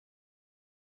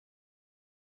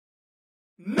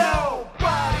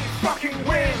Nobody fucking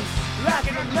wins. Like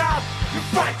it or not, you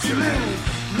fight to lose.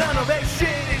 None of that shit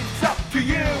is up to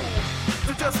you.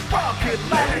 So just fuck it,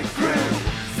 let it through.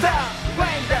 Stop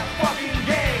playing that fucking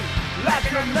game. Like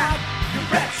it or not, you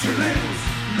bet you lose.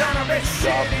 None of that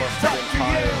shit is up to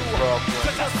you. So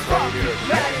just fuck it,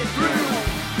 let it through.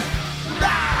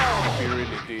 Now! He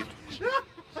really did.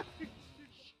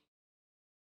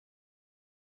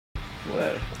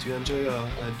 Well, do you enjoy a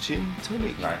gin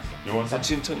tonic? Nice. You want A some?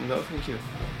 gin tonic? No, thank you.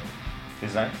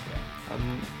 It's nice.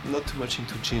 I'm not too much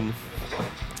into gin.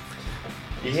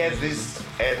 He has this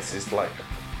ads, it's like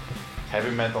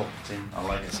heavy metal gin. I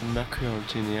like It's it. a mercury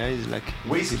gin, yeah, it's like...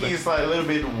 Whiskey is like a little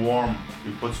bit warm.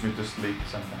 It puts me to sleep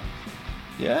sometimes.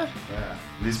 Yeah? Yeah.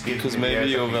 This gives Because me the maybe edge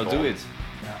you of overdo cold. it.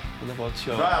 Yeah. What about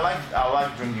your No, I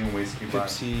like drinking whiskey, but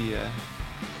Pepsi?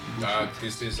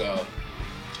 This is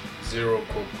zero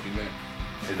Coke in it.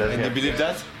 it doesn't. And you have- believe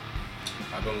that?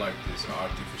 I don't like this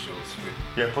artificial sweet.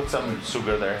 Yeah, put some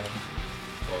sugar there.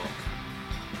 Coke.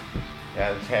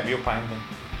 Yeah, have your pint then.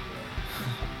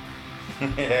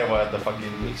 Yeah, what the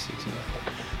fucking. Mix it,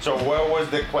 yeah. So where was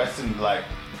the question like?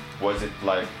 Was it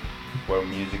like where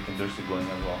music industry going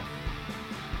as well?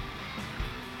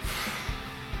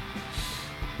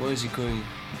 Where is it going?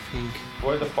 I think...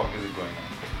 Where the fuck is it going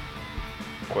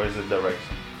on? Where is the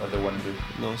direction? What they want to do?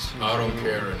 No, so I don't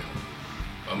care anymore.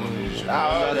 I'm a musician.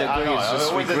 no, they're I going, know. it's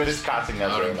just I was regret. discussing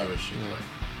that. I don't right give a shit. Yeah. Like,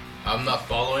 I'm not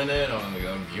following it. I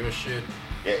don't give a shit.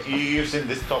 Yeah, you've seen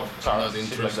this top I'm charts, not shit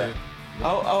like interested. that.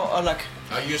 how like...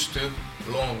 I used to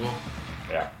long ago.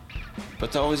 Yeah.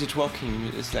 But how is it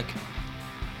working? It's like...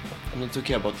 I'm not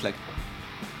talking about like...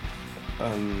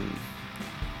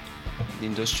 the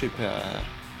industry per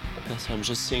se. I'm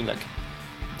just saying like...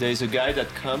 There's a guy that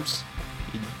comes,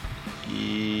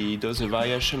 he does a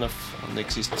variation of an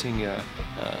existing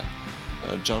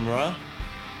genre,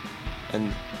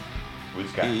 and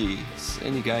Which guy? he's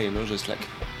any guy, you know, just like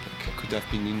could have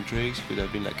been Hendrix, could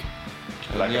have been like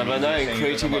Like a Nirvana, music and thing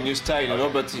creating a about- new style, you know,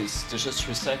 Okay. but they're just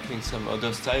recycling some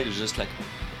other style, just like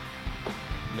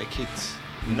make it.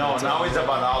 No, better. now it's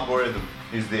about algorithm.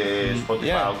 It's the Spotify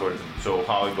yeah. algorithm. So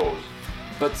how it goes.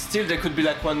 But still, there could be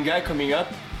like one guy coming up,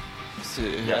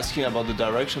 asking about the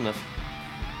direction of.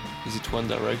 Is it one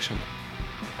direction?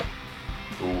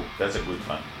 Ooh, that's a good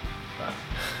one.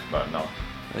 But no.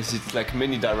 Is it like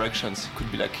many directions? It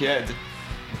could be like yeah. It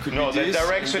could No, be the this,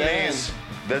 direction and then- is.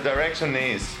 The direction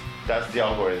is. That's the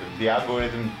algorithm. The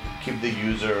algorithm keep the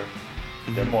user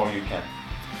the more you can.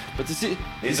 But you see,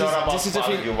 It's not about this is the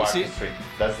quality thing. of You see, artistry.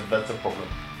 That's a problem.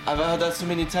 I've heard that so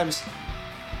many times.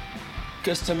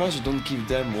 Customers, you don't give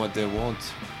them what they want.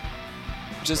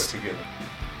 Just Together.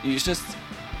 you just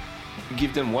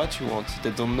give them what you want.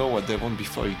 They don't know what they want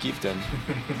before you give them.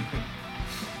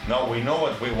 No, we know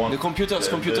what we want. The computers,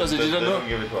 they didn't don't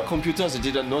give it to know. us. Computers, they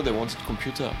didn't know they wanted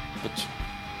computer, but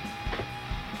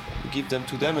you give them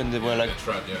to them and they were like That's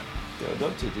right, yeah. they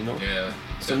adopted, you know. Yeah.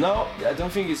 So now I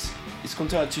don't think it's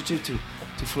counterintuitive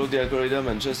to follow the algorithm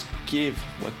and just give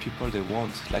what people they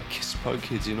want, like spoil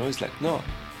kids, you know. It's like no.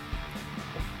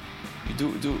 You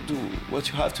do what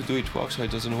you have to do. It works or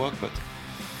it doesn't work, but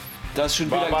that should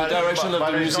be like the direction of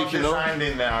the music, you know. But it's not designed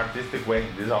in an artistic way.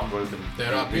 This algorithm.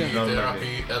 Therapy, It's not like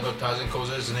therapy, advertising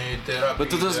causes need therapy. But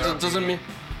that doesn't mean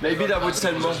maybe that would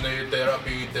sell more. Need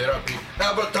therapy,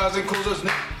 advertising causes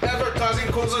need,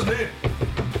 advertising causes need,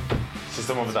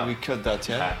 System of a Down. We cut that,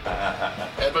 yeah.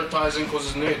 advertising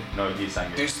causes need. No, he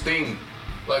sang it. This thing,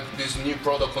 like this new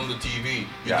product on the TV, you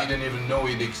Yeah. didn't even know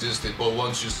it existed, but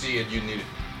once you see it, you need it.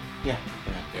 Yeah,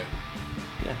 Yeah.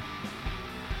 yeah.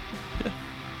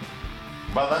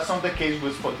 But that's not the case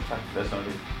with Spotify. That's not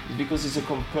it. It's because it's a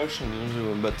compulsion, you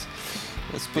know. But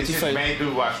This is Spotify. made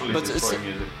to actually But destroy it's-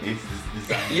 music. It's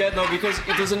designed. Yeah, no, because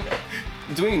it doesn't.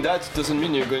 Doing that doesn't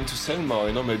mean you're going to sell more,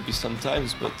 you know. Maybe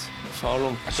sometimes, but for how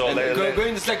long? So And let-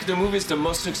 going, it's like the movies, the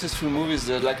most successful movies,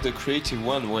 they're like the creative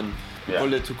one when people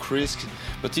Yeah. they took risk.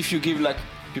 But if you give like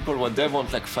people what they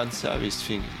want, like fan service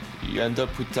thing, you end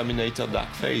up with Terminator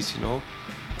Dark Fate, you know.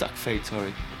 Dark Fate,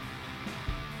 sorry.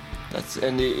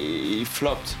 And he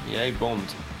flopped. Yeah, he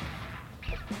bombed.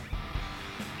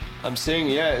 I'm saying,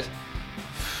 yeah.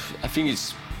 I think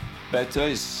it's better.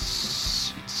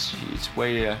 It's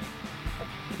way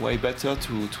better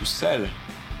to sell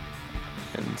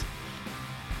and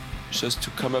just to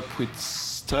come up with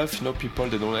stuff, you know, people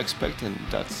they don't expect, and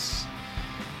that's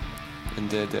and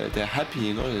they're happy,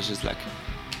 you know. They're just like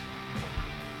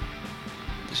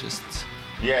they're just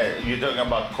Yeah, you're talking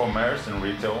about commerce and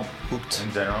retail hooked.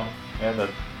 in general. Yeah,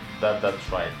 that's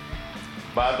right.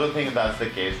 But I don't think that's the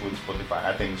case with Spotify.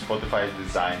 I think Spotify is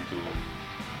designed to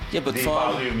Yeah, but the for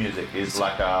value music is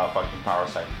like a fucking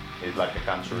parasite. It's like a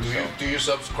cancer cell. Do you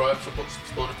subscribe to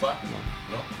Spotify?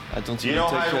 No. I don't. You know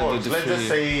even how take it the works. Let's just free-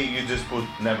 say you just put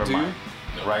Do Nevermind,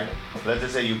 you? right? Let's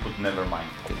just say you put Nevermind.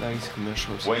 They like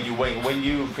commercials. When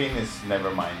you finish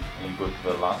Nevermind and you go to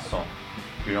the last song,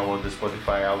 you know what the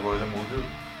Spotify algorithm will do?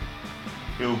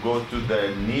 It will go to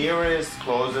the nearest,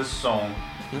 closest song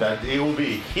that it will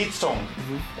be a hit song.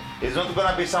 It's not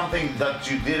gonna be something that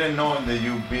you didn't know and that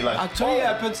you'll be like, Actually, it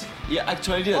happens. Yeah,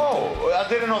 actually, oh, I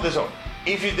didn't know the song.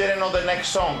 If you didn't know the next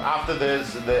song after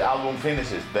the album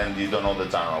finishes, then you don't know the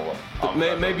genre well.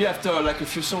 But maybe after like a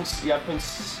few songs, it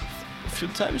happens a few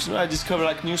times. You know, I discover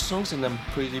like new songs and I'm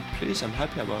pretty pleased. I'm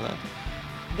happy about that.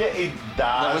 Yeah, it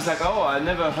does. And I was like, oh, I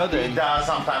never heard It it. does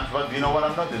sometimes, but you know what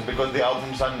I've noticed? Because the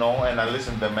albums I know and I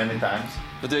listened to them many times.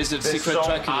 But there is a The secret song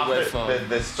track in the way after for.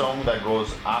 the song that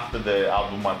goes after the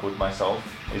album I put myself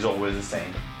is always the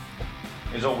same.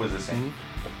 It's always the same.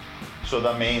 So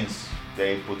that means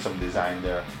they put some design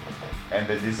there. And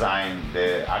the design,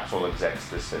 the actual execs,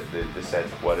 they said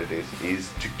what it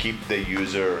is to keep the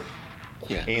user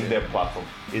Yeah. in their platform.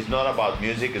 It's not about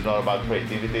music, it's not about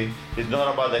creativity, it's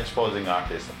not about exposing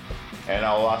artists. And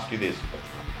I'll ask you this.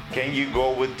 Can you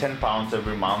go with £10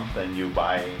 every month and you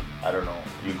buy, I don't know,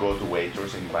 you go to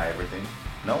Waitrose and you buy everything?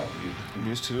 No. We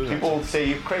used to do that. People say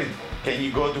you're crazy. Can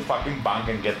you go to fucking bank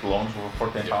and get loans for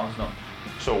 £10? No.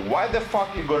 So why the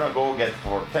fuck you gonna go get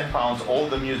for £10 all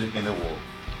the music in the world?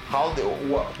 How the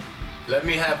what? Let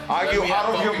me have. Are let you me have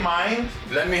out of your fucking- mind?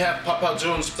 Let me have Papa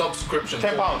John's subscription.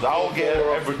 £10, I'll get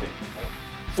everything.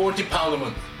 £40 a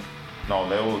month. No,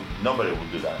 nobody will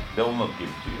do that. They will not give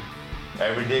it to you.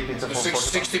 Every day pizza for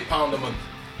 £60 a month.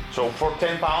 So for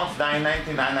 £10,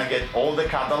 $9.99, I get all the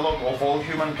catalog of all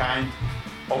humankind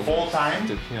of all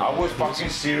time. Are we fucking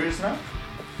serious now?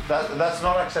 That's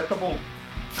not acceptable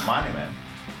money, man.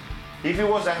 If it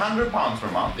was £100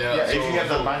 per month, Yeah, if so- you have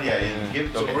that money, you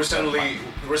give. So Okay,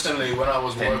 recently when I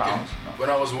was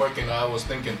 £10, working, I was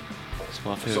thinking. It's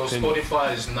my So favorite thing.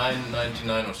 Spotify is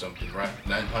 £9.99 or something, right?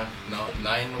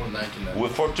 £9 or 99.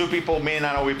 For two people, me and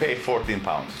Anna, we pay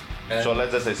 £14. And- So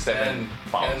let's just say £7.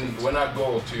 And when I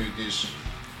go to this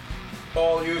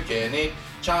all you can eat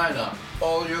China,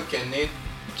 all you can eat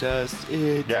Just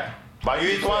eat. Yeah, but you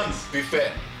eat once.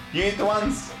 buffet, You eat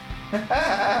once.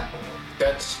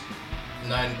 that's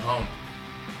 £9.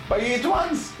 But you eat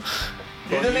once.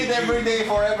 You But don't you- eat every day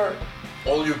forever.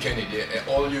 All you can eat, yeah,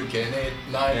 all you can eat,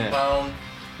 £9.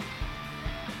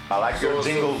 I like So- your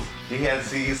jingles.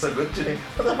 He's so good today.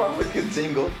 What the fuck with your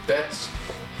jingle? That's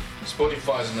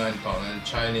Spotify is £9 and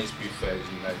Chinese buffet is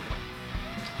 £9.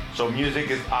 So music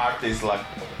is art is like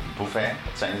buffet,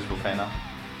 Chinese buffet now.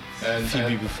 And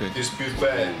Phoebe buffet. This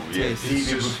buffet, Yeah, Yes.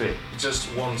 TV it's buffet.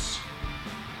 just once.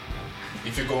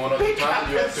 If you go another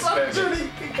time, you have to pay.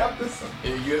 Again. Pick up the song.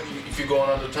 If you go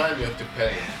another time, you have to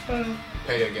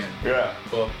pay again. Yeah.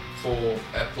 But for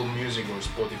Apple Music or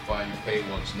Spotify, you pay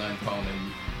once £9,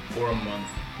 and for a month,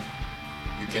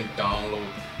 you can download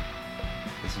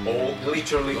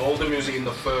literally all the music in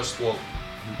the first world.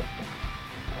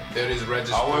 There is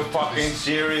registered. Are we to fucking this.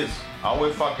 serious? Are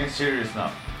we fucking serious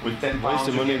now? With £10, Where's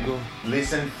the you money can go?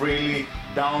 listen freely,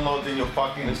 download in your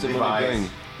fucking Where's the money device. going?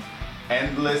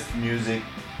 Endless music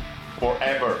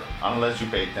forever, unless you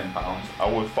pay £10.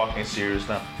 Are we fucking serious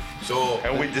now? So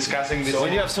And we're discussing this.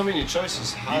 When you have so many choices,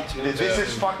 it's hard to This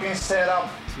is fucking set up.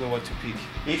 know what to pick.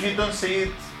 If you don't see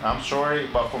it, I'm sorry,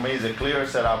 but for me it's a clear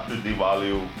setup to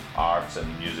devalue arts and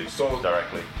music So-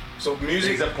 directly. so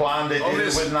music. It's a plan. They all did it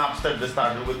this- with Napster. They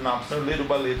started with Napster. Little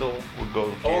by little, we go.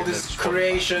 All here, these that's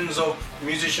creations of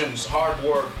musicians, hard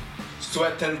work,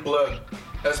 sweat and blood,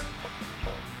 has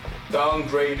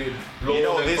downgraded lower You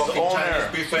know, than this fucking owner-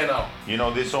 Chinese buffet now. You know,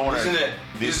 this owner. Isn't it?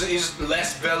 This, This is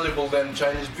less valuable than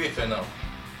Chinese buffet now.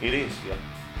 it is, yeah.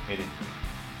 It is.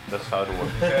 That's how it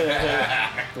works.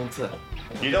 Don't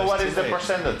You know what is the Right.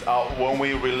 percentage? When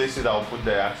we release it, I'll put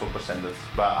the actual percentage.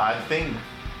 But I think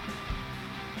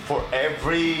for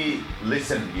every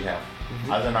listen you have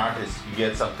as an artist, you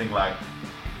get something like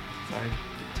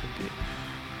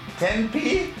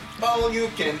 10p? All you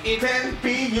can eat.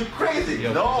 10p? You crazy?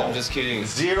 Yeah, No. I'm just kidding.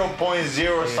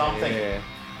 0.0 something Yeah.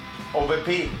 over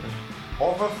p.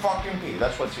 Over fucking p.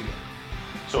 That's what you get.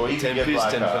 So if you 10 get piece,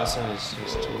 like 10% is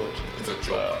too much. It's a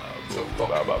joke. It's a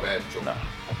fucking bad joke. No.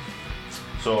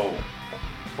 So,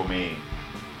 for me,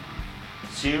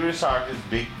 serious artists,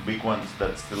 big ones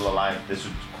that's still alive, they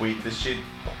should quit this shit.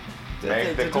 Make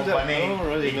the they do that company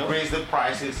already, no? increase the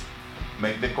prices.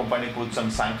 Make the company put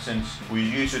some sanctions.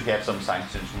 You should have some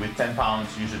sanctions. With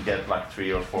 £10, you should get like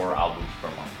 3 or 4 albums per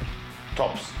month.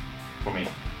 Tops, for me.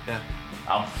 Yeah.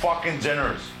 I'm fucking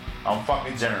generous. I'm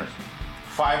fucking generous.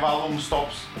 5 albums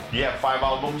tops. You have 5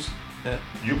 albums. Yeah.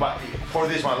 You buy for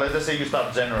this one. Let's just say you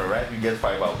start January, right? You get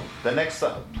 5 albums. The next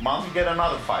month you get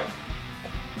another 5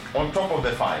 on top of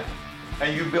the 5,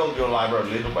 and you build your library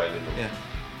little by little. Yeah.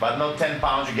 But not 10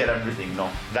 pounds. You get everything. No,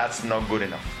 that's not good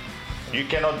enough. You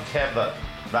cannot have that.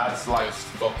 That's like That's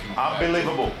fucking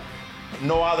unbelievable.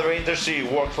 No other industry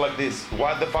works like this.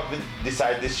 Why the fuck did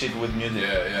decide this shit with music?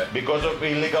 Yeah. Because of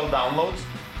illegal downloads.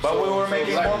 But we were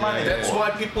making more money. That's before. why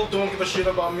people don't give a shit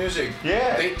about music.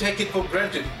 Yeah. They take it for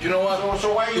granted. You know what?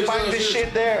 So why you find this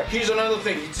shit there? Here's another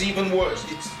thing. It's even worse.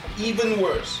 It's even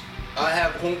worse. I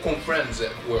have Hong Kong friends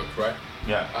at work, right?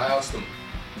 Yeah. I asked them,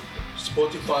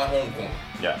 Spotify Hong Kong.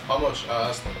 Yeah. How much? I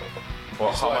asked them. Well,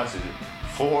 It's how like- much is it?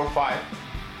 4 or 5?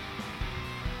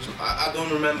 So I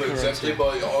don't remember exactly,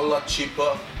 but a lot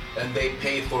cheaper, and they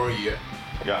pay for a year.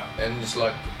 Yeah. And it's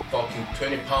like fucking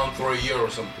 £20 for a year or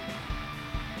something.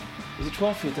 Is it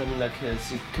worth it? I mean, like,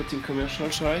 is it cutting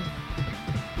commercials, right?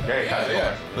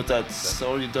 Yeah. But that's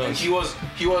all he And does. he was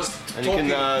And you talking.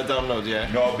 can download,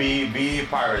 yeah. No, be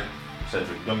pirate,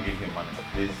 Cedric. Don't give him money.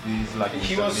 This is like.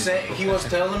 He was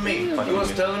telling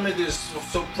me this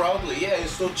so proudly. Yeah,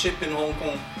 it's so cheap in Hong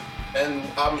Kong, and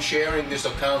I'm sharing this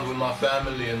account with my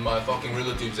family and my fucking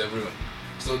relatives everywhere.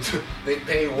 So they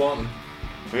pay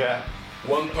Yeah.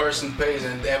 one person pays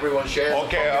and everyone shares. the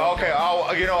Okay. fucking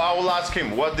account. I will ask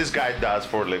him what this guy does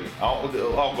for a living. I'll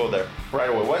go there right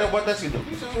away. What does he do?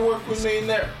 He doesn't work with me in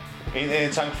there.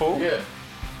 In Chang Fu? Yeah.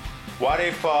 What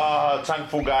if Chang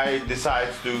Fu guy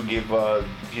decides to give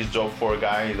his job for a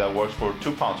guy that works for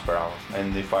 £2 per hour?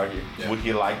 And if Yeah. would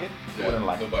he like it? He wouldn't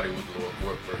like it. Nobody would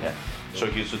work for him. Yeah. So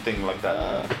he used to think like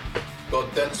that. But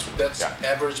that's Yeah.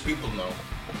 average people know.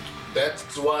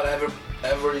 That's what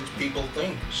average people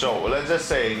think. So let's just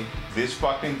say this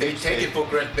fucking They deep take state- it for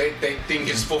granted. They think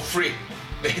it's for free.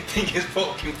 They think it's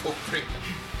fucking for free.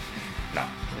 No.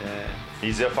 Yeah.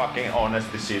 It's a fucking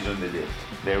honest decision they did.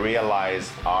 They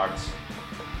realize arts,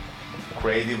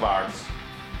 creative arts,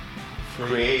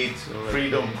 creates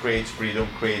freedom, creates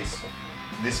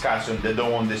discussion. They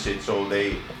don't want this shit, so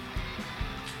they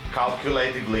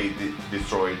calculatedly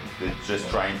destroy it. They're just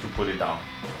trying to put it down.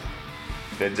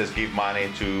 They just give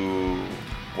money to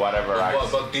whatever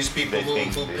acts. But these people they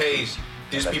think who they- pays,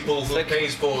 these That's people who like-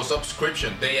 pays for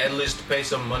subscription, they at least pay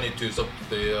some money to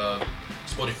the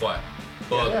Spotify.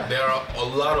 But Yeah. there are a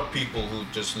lot of people who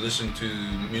just listen to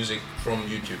music from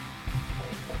YouTube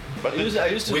But I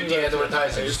used to with do the that.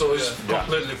 advertising, I used so to do it's that.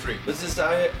 completely free. But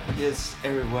it's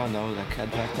everywhere now, like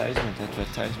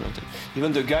advertisement.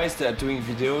 Even the guys that are doing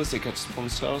videos, they get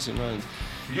sponsors, you know. And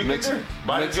you makes- can do it.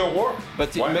 But makes- it's your work.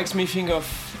 But it Why makes me think of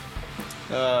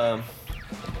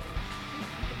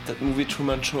that movie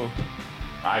Truman Show.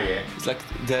 Ah, yeah. It's like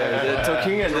they're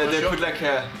talking and they put like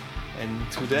a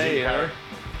and today, Jim you know, Carrey.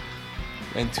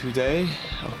 and today,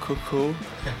 Coco,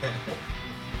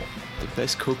 the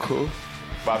best Coco.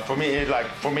 But for me,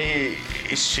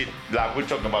 it's shit. Like we're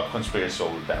talking about conspiracy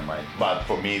all the time, right? But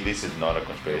for me, this is not a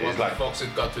conspiracy. What It's the like fuck's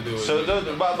it got to do with so.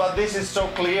 it? But this is so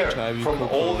clear Driving from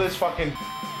Coco. all this fucking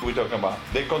we're talking about.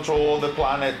 They control all the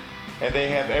planet, and they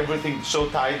have everything so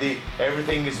tidy.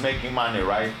 Everything is making money,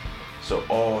 right? So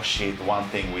oh shit, one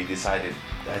thing we decided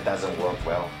that doesn't work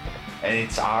well, and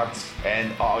it's arts.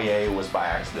 And oh yeah, it was by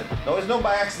accident. No, it's not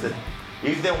by accident.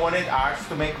 If they wanted arts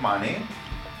to make money,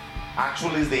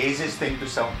 actually, it's the easiest thing to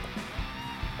sell.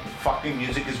 Fucking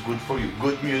music is good for you.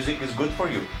 Good music is good for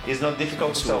you. It's not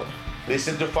difficult to sell.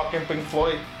 Listen to fucking Pink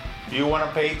Floyd. You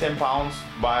wanna pay £10,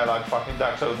 buy like fucking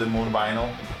Dark Side of the Moon vinyl,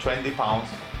 £20.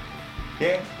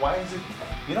 Yeah, why is it?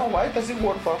 You know why does it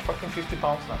work for fucking £50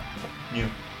 now? New.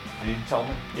 You tell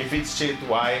me. If it's shit,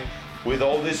 why? With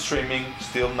all this streaming,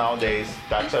 still nowadays,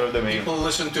 Dark Side of the Moon. People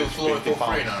listen to Floyd for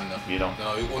free now. You know,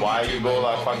 No, it won't why be you cheap go on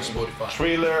like fucking fucking Spotify.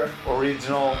 Thriller,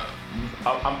 original.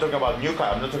 I'm talking about new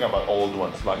cut. I'm not talking about old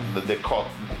ones. Like the cut.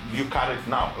 You cut it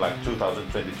now, like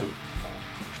 2022.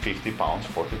 £50,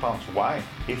 £40. Why?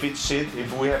 If it's shit,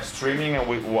 if we have streaming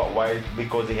and why?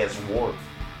 Because it has war.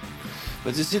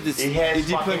 But you see, this, It has it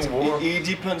depends. fucking war. It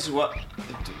depends what.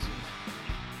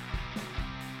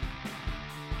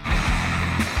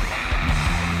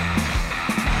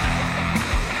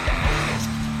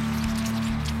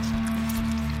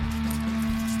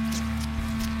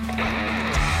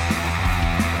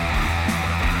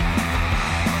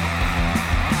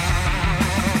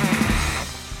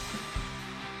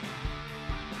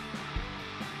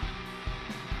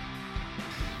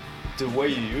 The way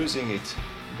you're using it.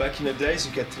 Back in the days,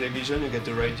 you get television, you get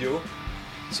the radio.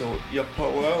 So your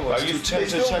power was But to you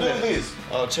change the still do channel this.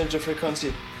 or change the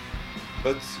frequency.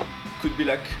 But could be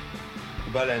like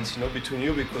balance, you know, between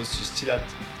you because you still had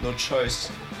no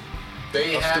choice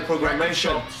They of had the programmation. record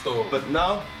shops, though. But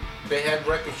now, They had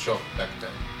record shop back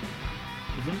then.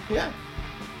 yeah.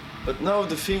 But now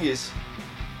the thing is,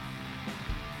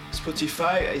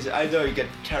 Spotify is either you get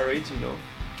carried,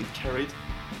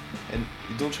 and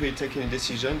you don't really take any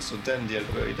decision, so then the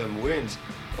algorithm wins,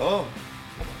 or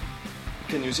you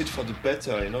can use it for the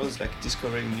better, you know, it's like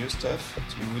discovering new stuff that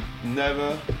you would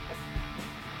never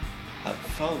have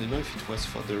found, you know, if it was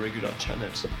for the regular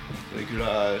channels, the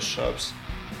regular shops.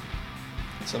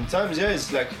 Sometimes, yeah,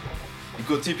 it's like you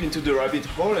go deep into the rabbit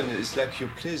hole and it's like your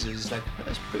places, it's like,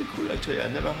 that's pretty cool actually, I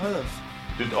never heard of.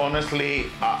 Dude, honestly,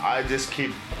 I just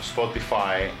keep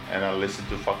Spotify and I listen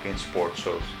to fucking sports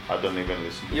shows. I don't even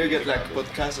listen to You get music like nowadays.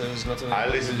 podcasts, not only I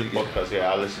listen to music, yeah. podcasts,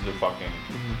 yeah, I listen to fucking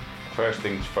first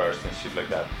things first and shit like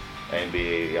that.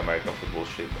 NBA, American football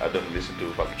shit. I don't listen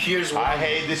to fucking. Here's I one-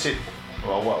 hate this shit.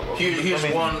 Well, Here's I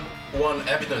mean, one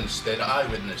evidence that I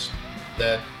witnessed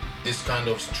that this kind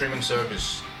of streaming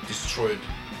service destroyed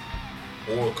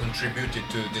or contributed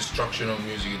to the destruction of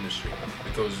music industry.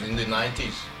 Because in the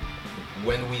 90s,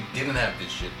 when we didn't have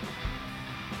this shit,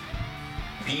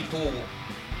 people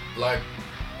like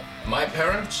my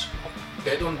parents,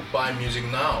 they don't buy music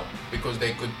now because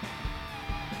they could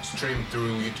stream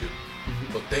through YouTube.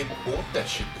 But they bought that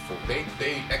shit before.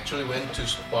 They actually went to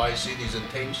buy CDs and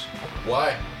tapes.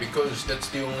 Why? Because that's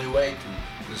the only way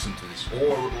to listen to this.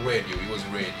 Or radio, it was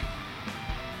radio.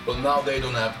 But now they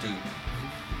don't have to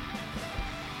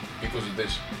because of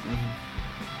this.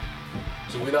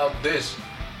 So without this,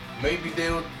 maybe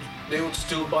they would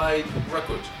still buy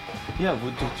records. Yeah,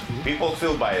 would do too. people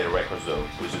still buy the records though.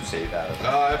 We should say that.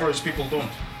 Average people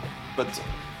don't. But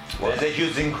There's a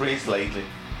huge increase lately.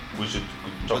 We should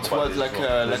talk but about what this. like as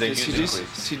well. like There's the a huge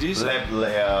CDs? increase.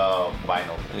 CDs?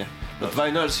 Vinyl. Yeah. But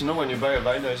vinyls, you know, when you buy a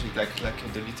vinyl, it's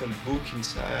like the little book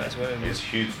inside as well. And It's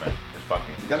huge, man. It's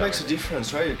fucking. that makes a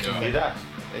difference, right? You can, Yeah. It does.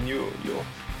 and you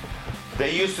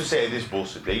They used to say this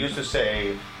bullshit. They used to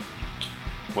say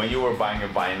when you were buying a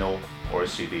vinyl or a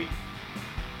CD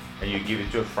and you give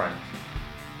it to a friend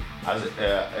as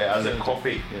a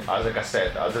copy, Yeah. as a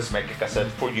cassette, I'll just make a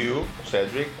cassette for you,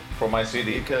 Cedric, for my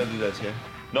CD. you cannot do that, yeah.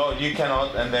 No, you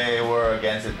cannot, and they were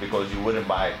against it because you wouldn't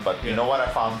buy it. But you know what I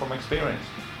found from experience?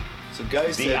 So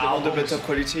guys, The they want the albums- better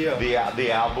quality. Or?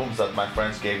 The albums that my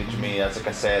friends gave it to me as a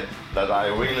cassette that I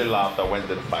really loved, I went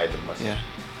and buy them myself. Yeah.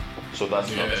 So that's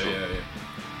Yeah, not true. yeah.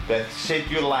 That shit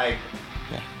you like,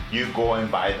 Yeah. you go and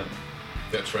buy them.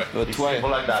 That's right. But It's why?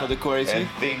 simple like that. For the quality? And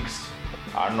things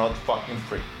are not fucking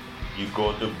free. You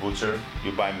go to butcher,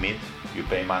 you buy meat, you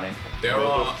pay money. There you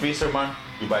go are- to fisherman,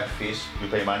 you buy fish, you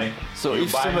pay money. So you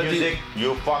if buy somebody- music,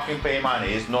 you fucking pay money.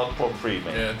 It's not for free,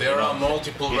 man. Yeah, there You are know?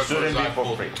 multiple It records shouldn't be I for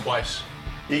bought free. twice.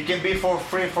 It can be for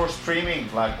free for streaming.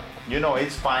 Like, you know,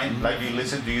 it's fine. Like you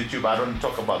listen to YouTube. I don't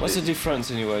talk about What's the this.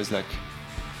 difference, anyways? Like,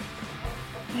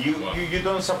 You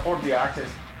don't support the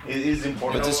artist. It is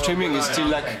important. but the streaming is still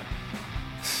like.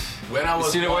 When I was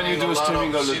Still, when you buying do a lot streaming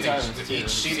of all the CDs, time, each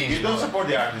CD. You don't support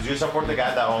the artist. You support the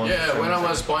guy that owns. Yeah, the when I streaming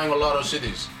was service. buying a lot of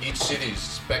CDs, each CD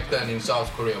back then in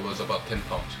South Korea was about 10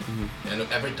 pounds. And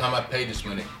every time I paid this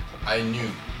money, I knew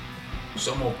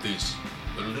some of this,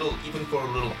 a little, even for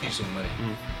a little piece of money,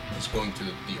 is going to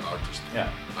the artist. Yeah.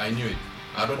 I knew it.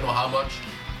 I don't know how much,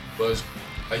 but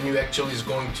I knew actually it's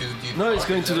going to the No, it's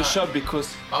going to the artist, shop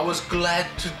because. I was glad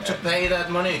to pay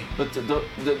that money. But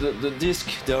the disc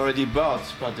they already bought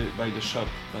by the shop,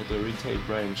 by the retail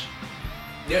branch.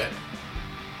 Yeah,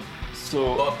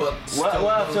 So. but still, What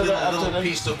after a little, that? After little that?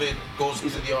 piece of it goes to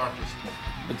the artist.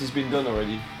 But it's been done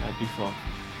already before.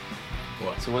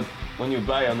 What? So when you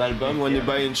buy an album, when you Yeah.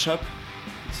 buy in shop,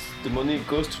 the money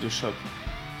goes to the shop.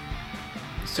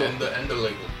 So, And the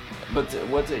label. but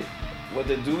what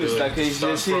they do is The like they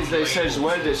stuff see from they say as labels.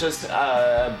 well they're just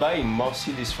buying more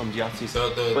CDs from the artist.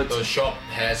 But The shop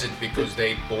has it because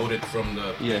they bought it from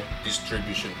the Yeah.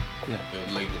 distribution, Yeah.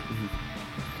 the label.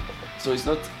 So it's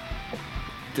not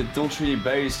they don't really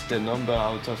base the number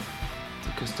out of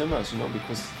the customers, you know,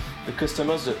 because the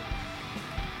customers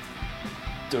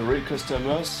the real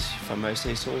customers, if I may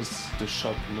say so, is the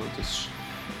shop, you know, the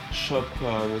shop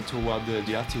toward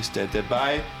the artist that they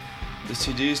buy the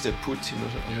CDs, they put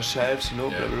on the shelves, you know,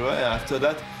 Yeah. blah blah blah. And after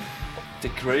that, they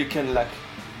really can like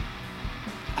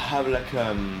have like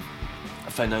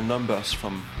final numbers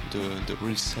from the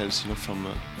real sales, you know, from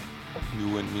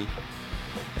you and me.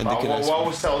 And they can ask for-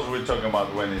 What sales we're talking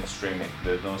about when it's streaming?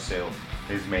 There's no sale.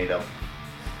 It's made up.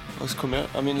 what's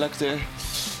I mean, like the.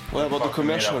 What about the Fucking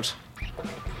made up. commercials?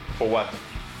 For what?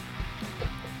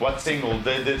 What single?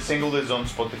 The single is on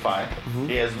Spotify. Mm-hmm.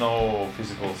 He has no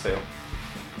physical sale.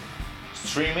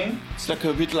 streaming. It's like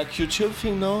a bit like YouTube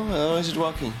thing, no? Or is it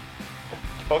working?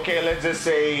 Okay, let's just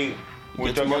say we're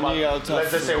get talking money about. out of-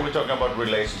 Let's just say we're talking about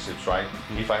relationships, right?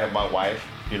 If I have my wife,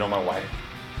 you know my wife.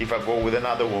 If I go with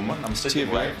another woman, I'm sitting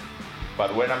Steve, right. But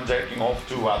when I'm jerking off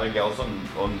to other girls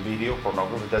on video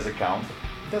pornography, does it count?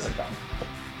 It doesn't count.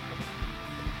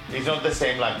 It's not the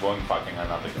same like going fucking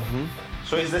another girl.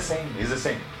 So it's the same. It's the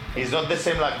same. It's not the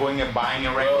same like going and buying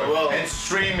a record and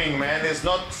streaming, man. It's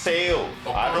not sale.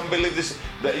 I don't believe this.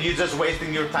 That you're just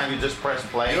wasting your time. You just press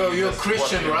play. You're a just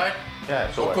Christian, watch it. right?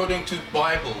 Yeah. So what? According to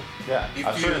Bible, Yeah,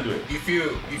 I shouldn't do it. if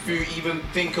you even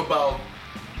think about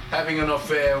having an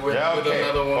affair with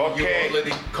another one, you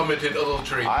already committed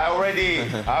adultery. I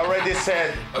already said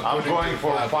I'm According going to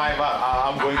for Bible. 5.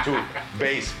 I'm going to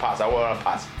base pass. I want to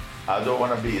pass. I don't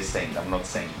want to be a saint. I'm not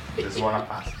saying. Just want to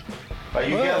pass. But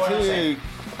you get what I'm saying.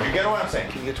 You get what I'm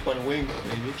saying. You get one wing,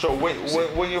 maybe. So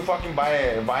when you fucking buy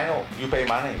a vinyl, you pay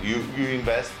money. You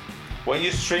invest. When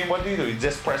you stream, what do? You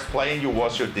just press play and you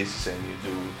wash your dishes and you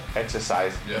do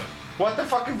exercise. Yeah. What the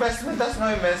fuck investment? There's no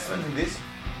investment in this.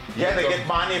 Yeah, they get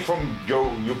money from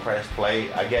you press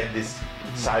play. I get this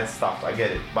side stuff. I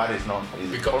get it, but it's not. It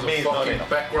For becomes me, a it's not fucking enough.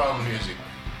 background music.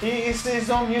 It's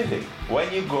not music.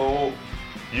 When you go,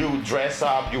 you dress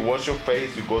up, you wash your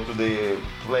face, you go to the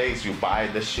place, you buy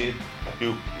the shit,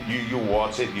 you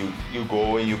watch it, you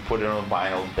go and you put it on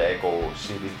vinyl deck or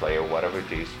CD player, whatever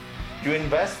it is. You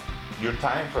invest your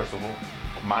time first of all.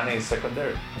 Money is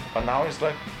secondary. But now it's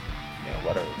like,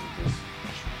 whatever it is.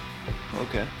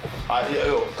 Okay.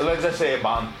 Let's just say a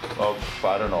band of,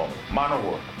 I don't know,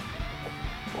 Manowar.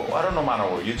 Well, I don't know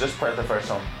Manowar. You just press the first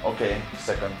song. Okay,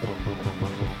 second, boom, boom, boom,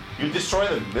 boom, boom. You destroy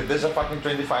them. There's a fucking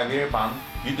 25-year band.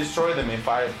 You destroy them in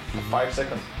 5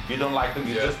 seconds. You don't like them,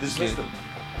 you just dismiss them.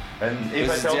 And if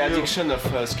It's I tell the you... addiction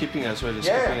of skipping as well, the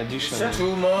Yeah, skipping addiction. it's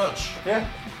Too much. Yeah.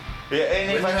 Yeah, and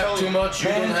When if you I have tell too much, you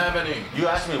man, don't have any. You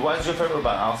ask me, what's your favorite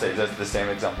band? I'll say, that's the same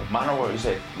example. Manowar, you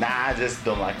say, nah, I just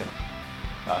don't like them.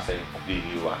 I'll say, do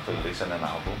you actually listen to an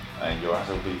album? And your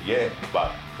answer will be, yeah,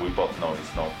 but we both know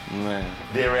it's not. Yeah.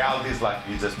 The reality is like,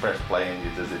 you just press play and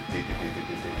you just,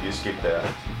 you skip the,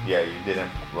 you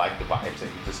didn't like the vibes and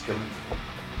you just kill it.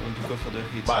 Want to go for the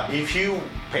hits. But if you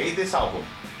pay this album,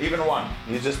 even one,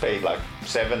 you just pay like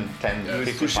 7, 10,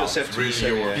 50 push pounds. yourself to Really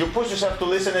listen, yours. You push yourself to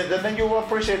listen it, and then you will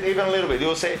appreciate even a little bit.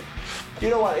 You'll say,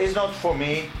 you know what, it's not for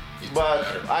me, It's but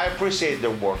better. I appreciate the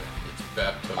work. It's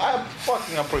baptism. I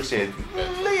fucking appreciate it.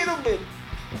 A little bit.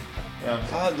 Yeah.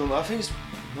 I think it's...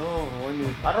 No, when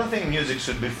you I don't think music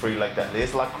should be free like that.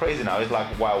 It's like crazy now. It's like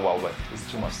wow, but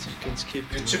it's too much. can skip.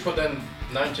 It's cheaper than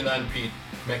 99p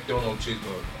McDonald's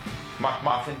cheeseburger.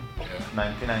 McMuffin, Yeah.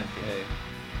 99. Yeah.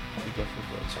 People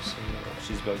forgot to say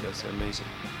cheeseburgers are amazing.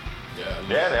 Yeah, I love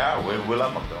Yeah, they are. We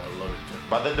love I McDonald's. love it too.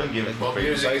 But they don't give it for But free.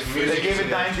 music They give is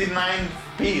it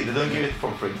 99p. They don't give it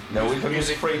for free. No, we give it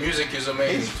music, free. music is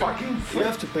amazing It's too. fucking You free.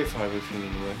 have to pay for everything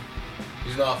anyway.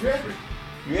 It's not for Yeah. free.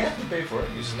 You have to pay for it.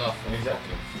 It's not for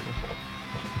Exactly. fucking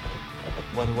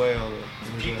free. One way or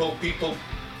the People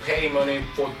pay money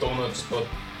for donuts, but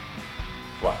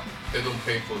What? they don't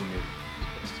pay for the music.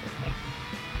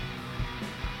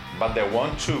 But they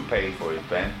want to pay for it,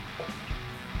 Ben.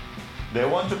 They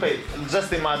want to pay.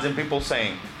 Just imagine people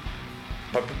saying,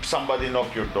 somebody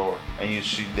knock your door and you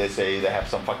see, they say they have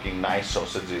some fucking nice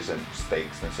sausages and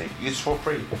steaks and say, it's for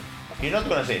free. You're not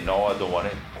gonna say, no, I don't want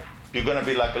it. You're gonna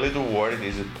be like a little worried,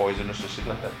 is it poisonous or shit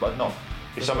like that? But no.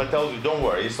 If somebody tells you, don't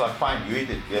worry, it's like, fine, you eat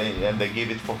it and they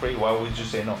give it for free, why would you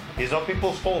say no? It's not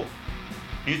people's fault.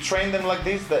 You train them like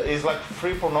this, that is like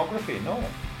free pornography, no.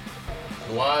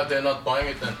 Why are they not buying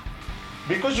it then?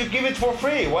 Because you give it for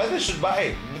free. Why they should buy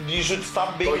it? You should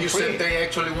stop being But you free. said they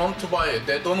actually want to buy it.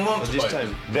 They don't want to this buy time.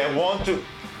 it. They want to.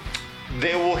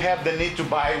 They will have the need to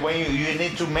buy it when you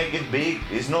need to make it big.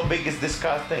 It's not big. It's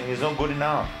disgusting. It's not good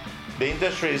enough. The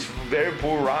industry is very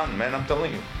poor run, man. I'm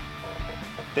telling you.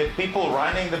 The people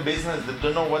running the business, they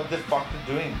don't know what the fuck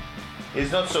they're doing.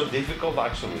 It's not so difficult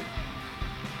actually.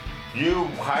 You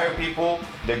hire people.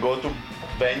 They go to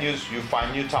venues, you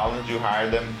find new talents, you hire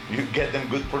them, you get them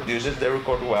good producers, they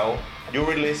record well, you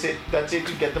release it, that's it,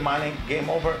 you get the money, game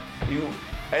over.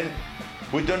 And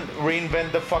we don't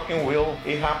reinvent the fucking wheel.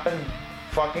 It happened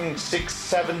fucking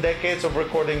 6-7 decades of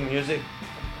recording music.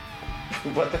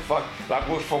 What the fuck? Like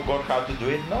we forgot how to do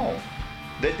it? No.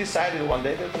 They decided one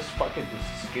day they just fuck it,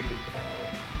 just skip it.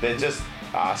 They just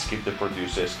skip the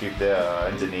producer, skip the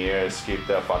engineer, skip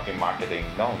the fucking marketing.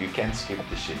 No, you can't skip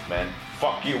the shit, man.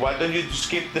 Fuck you. Why don't you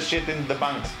skip the shit in the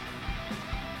banks?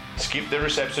 Skip the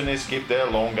receptionist, skip the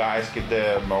loan guy, skip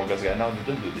the mortgage guy. No, they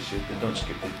don't do the shit. They don't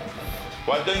skip it.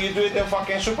 Why don't you do it in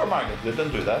fucking supermarket? They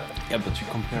don't do that. Yeah, but you're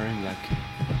comparing like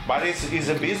But it's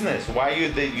a business. Why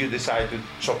you decide to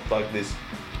chop like this?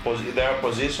 There are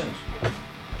positions.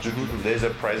 There's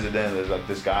a president. There's like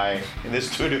this guy in the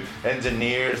studio,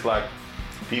 engineers, like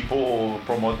people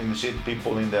promoting the shit,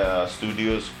 people in the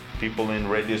studios, people in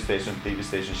radio station, TV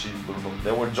station. Shit.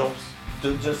 There were jobs.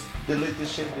 To just delete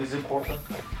this shit is important.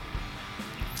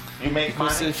 You make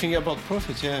Because money. they think about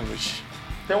profit, yeah, which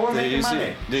They were making use money.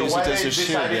 it- they So use why it as they a shield,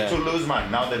 decided yeah. to lose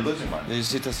money? Now they're losing money. they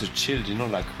use it as a shield, you know,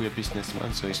 like we're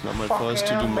businessmen, so it's normal for Fucking us to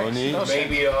do hell, makes money. no sense.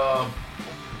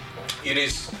 Maybe it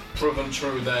is proven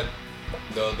true that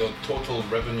the total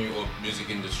revenue of music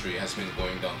industry has been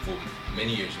going down for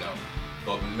many years now.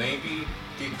 But maybe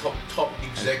the top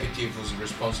executive who's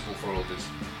responsible for all this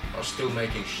are still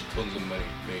making tons of money.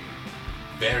 Maybe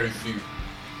very few.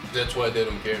 That's why they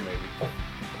don't care. Maybe.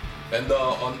 And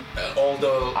on all the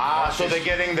So artists- they're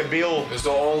getting the bill.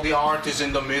 so all the artists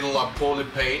in the middle are poorly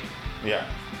paid. Yeah.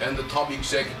 And the top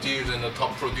executives and the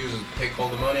top producers take all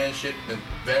the money and shit. And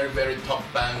very, very top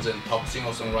bands and top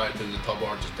singer-songwriters and the top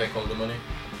artists take all the money.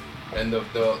 And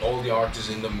all the artists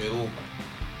in the middle,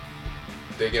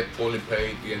 they get poorly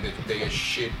paid and they get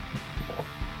shit.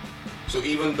 So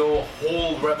even though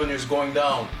whole revenue is going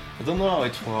down, I don't know how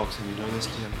it works, I mean,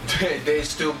 honestly. they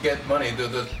still get money.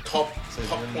 The top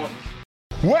one.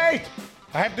 Wait!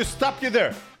 I have to stop you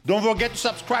there. Don't forget to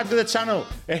subscribe to the channel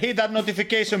and hit that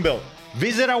notification bell.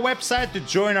 Visit our website to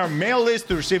join our mail list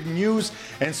to receive news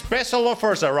and special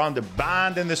offers around the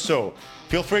band and the show.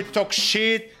 Feel free to talk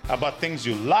shit about things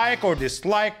you like or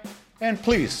dislike. And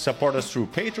please support us through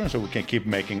Patreon so we can keep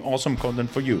making awesome content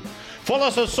for you. Follow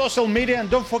us on social media and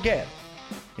don't forget,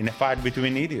 in a fight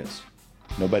between idiots,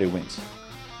 nobody wins.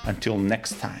 Until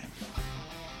next time.